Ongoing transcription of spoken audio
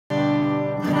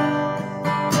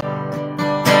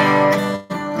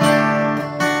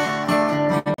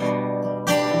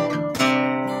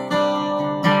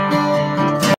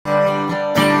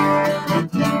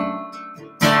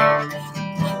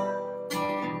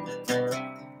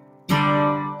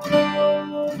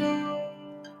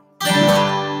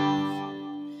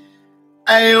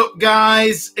Hey up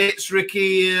guys, it's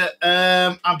Ricky here.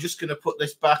 I'm just going to put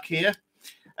this back here.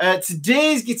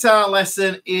 Today's guitar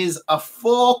lesson is a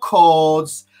 4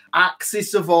 chords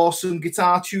Axis of Awesome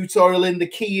guitar tutorial in the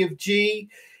key of G.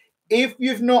 If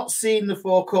you've not seen the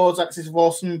 4 chords Axis of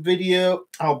Awesome video,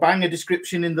 I'll bang a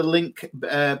description in the link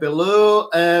below.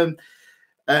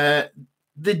 The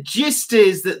gist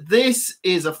is that this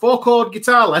is a 4 chord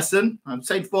guitar lesson. I'm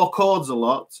saying 4 chords a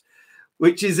lot,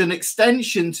 which is an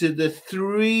extension to the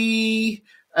 3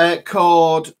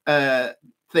 chord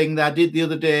thing that I did the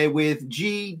other day with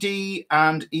G, D,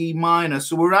 and E minor.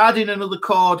 So we're adding another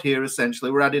chord here,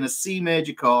 essentially. We're adding a C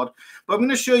major chord. But I'm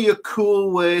going to show you a cool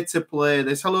way to play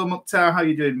this. Hello, Mukhtar. How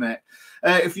you doing, mate?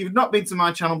 If you've not been to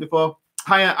my channel before,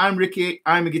 hi, I'm Ricky.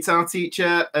 I'm a guitar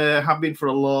teacher. Have been for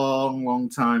a long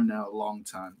time now. A long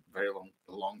time. Very long.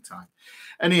 A long time.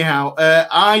 Anyhow,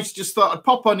 I just thought I'd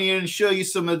pop on here and show you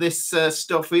some of this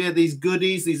stuff here, these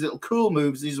goodies, these little cool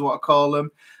moves. These are what I call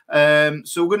them.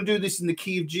 So we're going to do this in the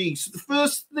key of G. So the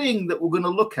first thing that we're going to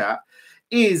look at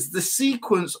is the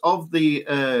sequence of the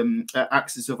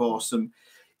Axis of Awesome.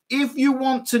 If you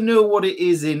want to know what it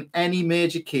is in any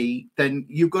major key, then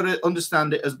you've got to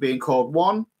understand it as being chord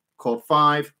 1, chord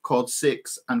 5, chord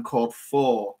 6, and chord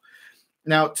 4.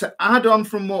 Now, to add on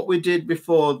from what we did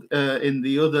before in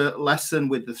the other lesson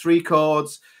with the 3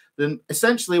 chords, then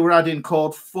essentially we're adding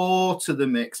chord 4 to the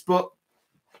mix. But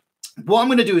what I'm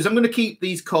going to do is I'm going to keep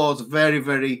these chords very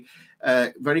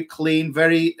clean,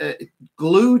 very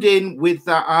glued in with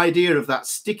that idea of that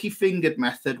sticky fingered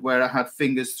method where I had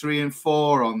fingers 3 and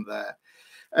 4 on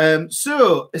there.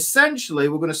 So essentially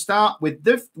we're going to start with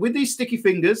these sticky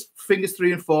fingers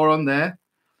 3 and 4 on there.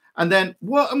 And then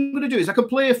what I'm going to do is I can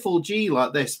play a full G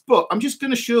like this, but I'm just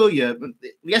going to show you,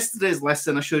 yesterday's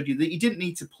lesson, I showed you that you didn't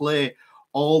need to play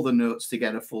all the notes to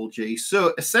get a full G.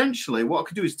 So essentially what I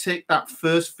could do is take that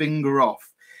first finger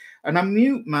off and I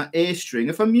mute my A string.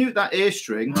 If I mute that A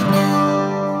string,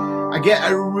 I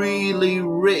get a really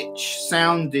rich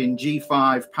sounding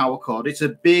G5 power chord. It's a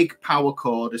big power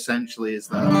chord, essentially, is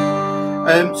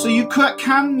that. So you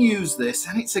can use this,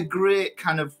 and it's a great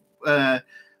kind of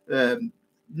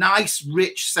nice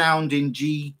rich sounding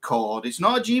G chord. It's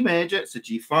not a G major, it's a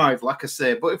G5, like I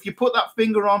say, but if you put that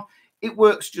finger on, it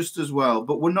works just as well.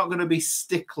 But we're not going to be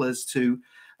sticklers to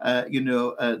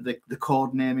the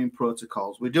chord naming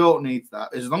protocols. We don't need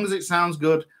that. As long as it sounds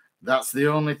good, that's the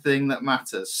only thing that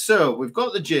matters. So we've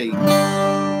got the G,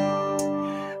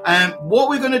 and what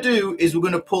we're going to do is we're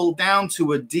going to pull down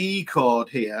to a D chord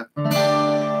here,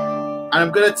 and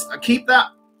I'm going to keep that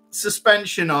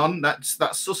suspension on, that's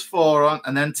sus4 on,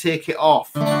 and then take it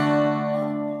off.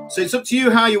 So it's up to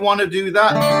you how you want to do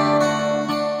that.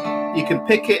 You can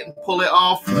pick it and pull it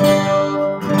off.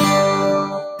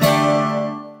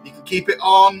 You can keep it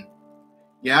on.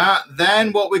 Yeah,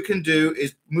 then what we can do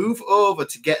is move over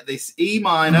to get this E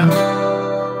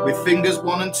minor with fingers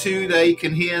 1 and 2 there. You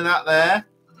can hear that there.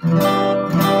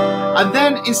 And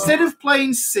then instead of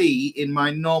playing C in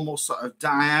my normal sort of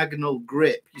diagonal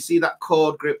grip, you see that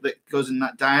chord grip that goes in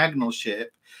that diagonal shape,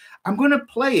 I'm going to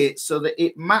play it so that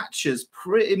it matches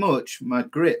pretty much my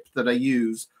grip that I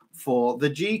use for the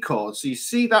G chord. So you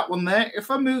see that one there? If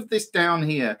I move this down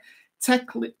here,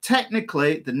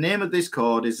 technically the name of this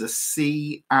chord is a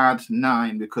C add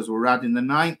 9 because we're adding the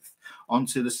 9th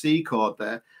onto the C chord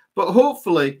there. But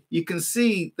hopefully you can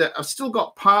see that I've still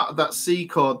got part of that C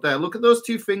chord there. Look at those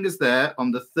 2 fingers there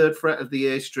on the 3rd fret of the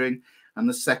A string and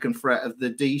the 2nd fret of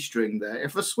the D string there.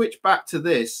 If I switch back to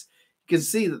this, you can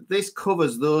see that this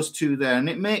covers those 2 there, and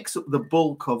it makes up the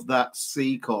bulk of that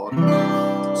C chord.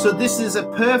 So this is a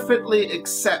perfectly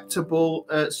acceptable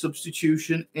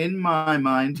substitution in my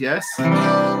mind, yes.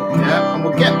 Yeah, and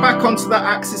we'll get back onto that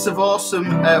Axis of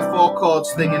Awesome 4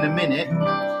 chords thing in a minute.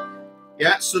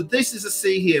 Yeah, so this is a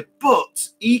C here, but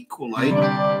equally,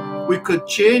 we could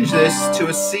change this to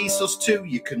a C sus2.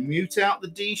 You can mute out the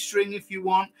D string if you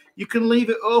want. You can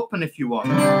leave it open if you want.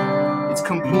 It's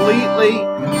completely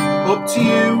up to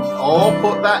you, or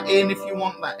put that in if you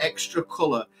want that extra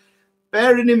colour.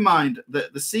 Bearing in mind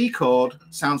that the C chord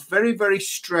sounds very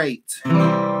straight. You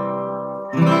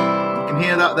can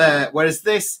hear that there, whereas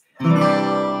this,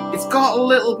 it's got a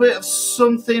little bit of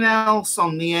something else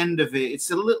on the end of it.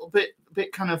 It's a little bit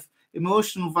kind of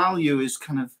emotional value is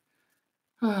kind of,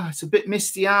 it's a bit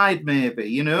misty-eyed maybe,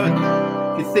 you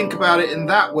know, if you think about it in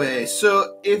that way.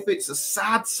 So if it's a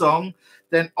sad song,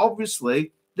 then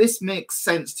obviously this makes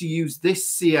sense to use this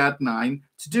C add 9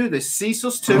 to do this. C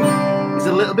sus2 is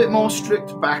a little bit more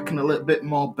stripped back and a little bit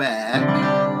more bare,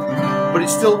 but it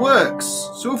still works.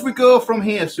 So if we go from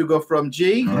here, so we go from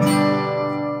G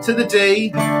to the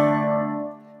D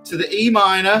to the E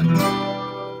minor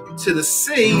to the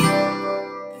C,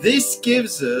 this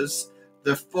gives us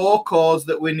the 4 chords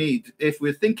that we need. If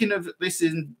we're thinking of this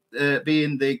in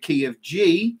being the key of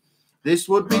G, this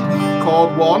would be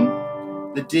chord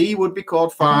 1, the D would be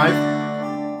chord 5,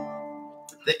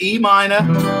 the E minor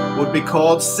would be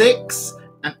chord 6,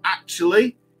 and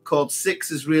actually chord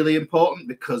 6 is really important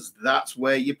because that's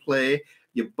where you play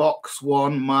your box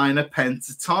 1 minor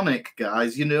pentatonic,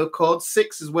 guys. You know, chord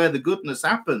 6 is where the goodness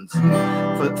happens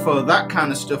for that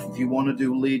kind of stuff if you want to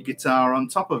do lead guitar on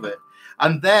top of it.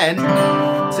 And then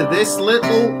to this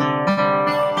little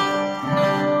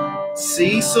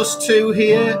C sus2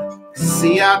 here,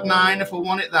 C add 9 if I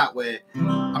want it that way.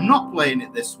 I'm not playing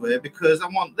it this way because I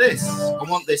want this. I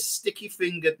want this sticky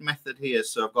fingered method here.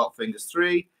 So I've got fingers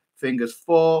 3, fingers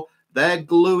 4. They're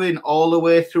gluing all the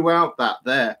way throughout that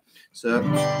there. So,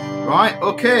 right,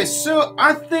 okay. So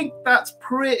I think that's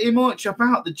pretty much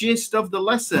about the gist of the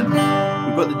lesson.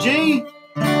 We've got the G,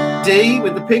 D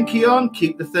with the pinky on,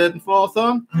 keep the 3rd and 4th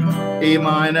on, E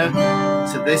minor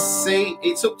to this C.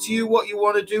 It's up to you what you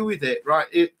want to do with it, right?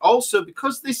 It also,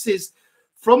 because this is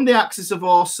from the Axis of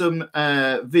Awesome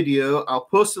video, I'll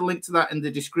post a link to that in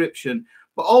the description.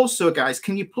 But also, guys,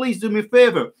 can you please do me a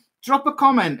favor? Drop a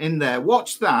comment in there,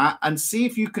 watch that, and see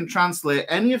if you can translate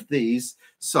any of these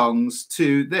songs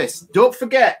to this. Don't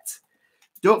forget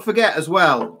as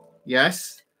well,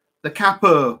 yes, the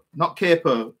capo, not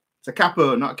capo. It's a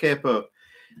capo, not a capo.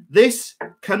 This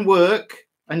can work,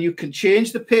 and you can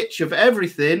change the pitch of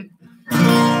everything.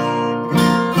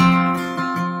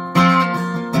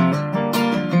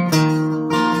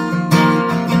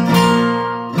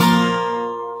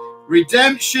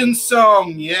 Redemption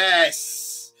song, yes.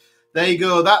 There you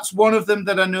go. That's one of them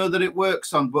that I know that it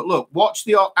works on. But look, watch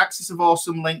the Axis of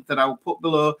Awesome link that I will put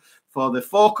below for the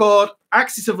 4-chord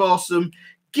Axis of Awesome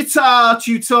guitar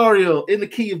tutorial in the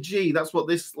key of G. That's what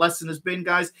this lesson has been,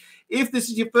 guys. If this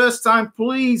is your first time,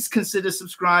 please consider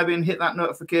subscribing, hit that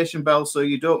notification bell so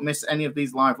you don't miss any of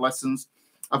these live lessons.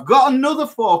 I've got another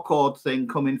 4-chord thing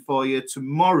coming for you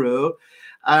tomorrow,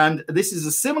 and this is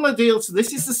a similar deal to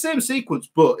this. Is the same sequence,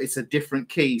 but it's a different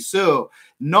key, so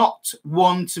not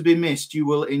one to be missed. You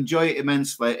will enjoy it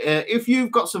immensely. If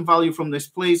you've got some value from this,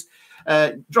 please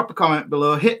drop a comment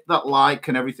below, hit that like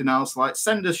and everything else, like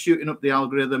send us shooting up the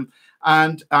algorithm,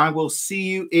 and I will see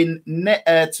you in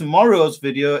tomorrow's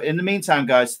video. In the meantime,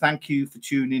 guys, thank you for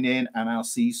tuning in, and I'll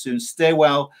see you soon. Stay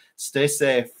well, stay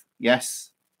safe, yes,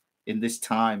 in this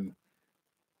time.